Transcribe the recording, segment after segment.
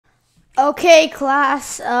Okay,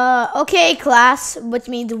 class, which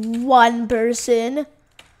means one person,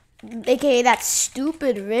 aka that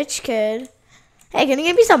stupid rich kid. Hey, can you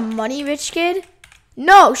give me some money, rich kid?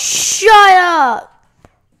 No, shut up.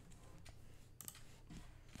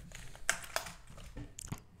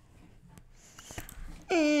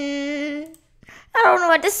 I don't know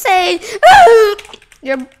what to say.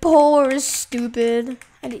 You're poor, stupid.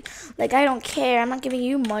 I don't care. I'm not giving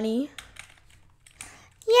you money.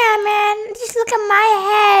 Yeah, man. Just look at my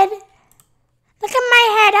head. Look at my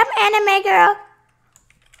head. I'm anime girl.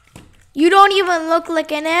 You don't even look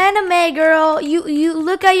like an anime girl. You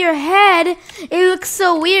look at your head. It looks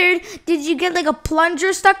so weird. Did you get like a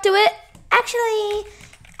plunger stuck to it? Actually,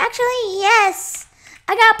 yes.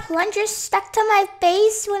 I got plungers stuck to my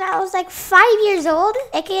face when I was like 5 years old,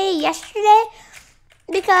 aka yesterday,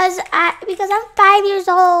 because I'm 5 years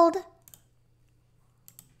old.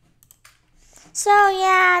 So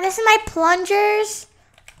yeah, this is my plungers.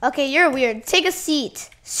 Okay, you're weird. Take a seat,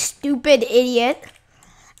 stupid idiot.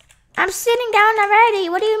 I'm sitting down already.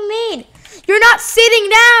 What do you mean? You're not sitting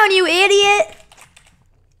down, you idiot.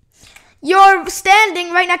 You're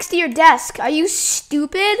standing right next to your desk. Are you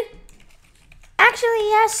stupid? Actually,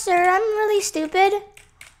 yes, sir. I'm really stupid.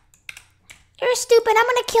 You're stupid. I'm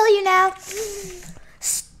gonna kill you now.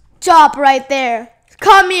 Stop right there.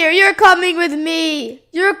 Come here. You're coming with me.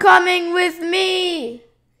 You're coming with me.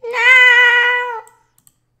 No.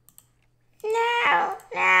 No.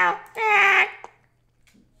 No. No.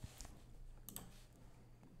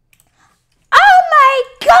 Oh my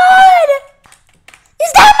God!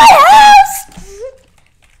 Is that my house?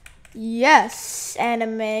 Yes,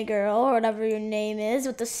 anime girl, or whatever your name is,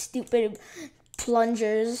 with the stupid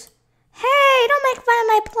plungers. Hey, don't make fun of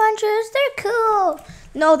my plungers. They're cool.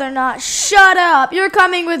 No, they're not. Shut up. You're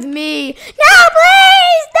coming with me. No,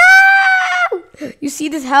 please, no. You see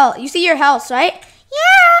this house? You see your house, right?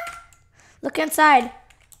 Yeah. Look inside.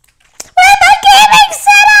 Where's my gaming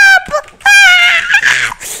setup?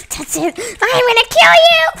 Ah! That's it. I'm gonna kill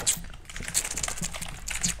you.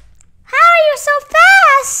 How are you so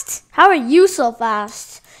fast? How are you so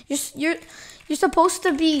fast? You're supposed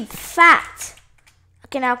to be fat.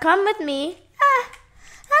 Okay, now come with me.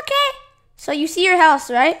 Okay. So you see your house,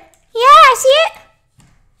 right? Yeah, I see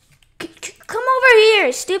it. Come over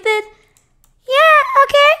here, stupid. Yeah,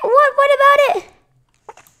 okay. What about it?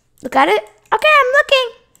 Look at it. Okay, I'm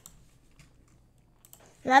looking.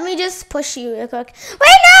 Let me just push you real quick.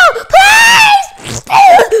 Wait, no, please!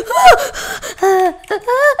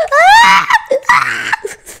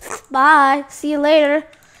 Bye. See you later.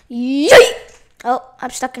 Yeet! Oh,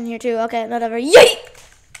 I'm stuck in here too. Okay, whatever. Yeet!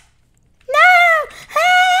 No!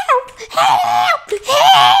 Help! Help!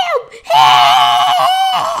 Help! Help!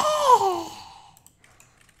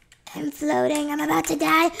 I'm floating. I'm about to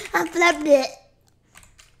die. I'm floating.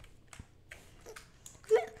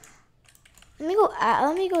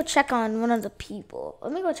 Let me go check on one of the people.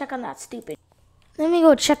 Let me go check on that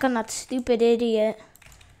stupid idiot.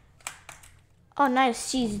 Oh, nice.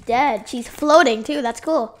 She's dead. She's floating too. That's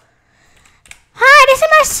cool. Hi, this is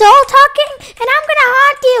my soul talking, and I'm gonna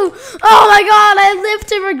haunt you. Oh my God, I live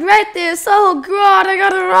to regret this. Oh God, I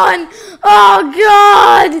gotta run. Oh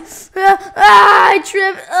God. I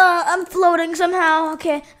tripped. I'm floating somehow.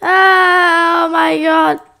 Okay. Oh my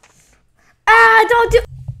God. Don't do.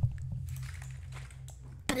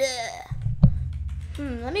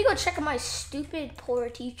 Let me go check on my stupid poor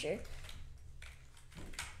teacher.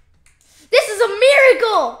 This is a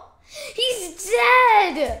miracle! He's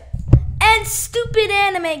dead! And stupid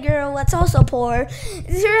anime girl, that's also poor.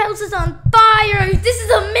 Your house is on fire! This is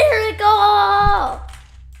a miracle!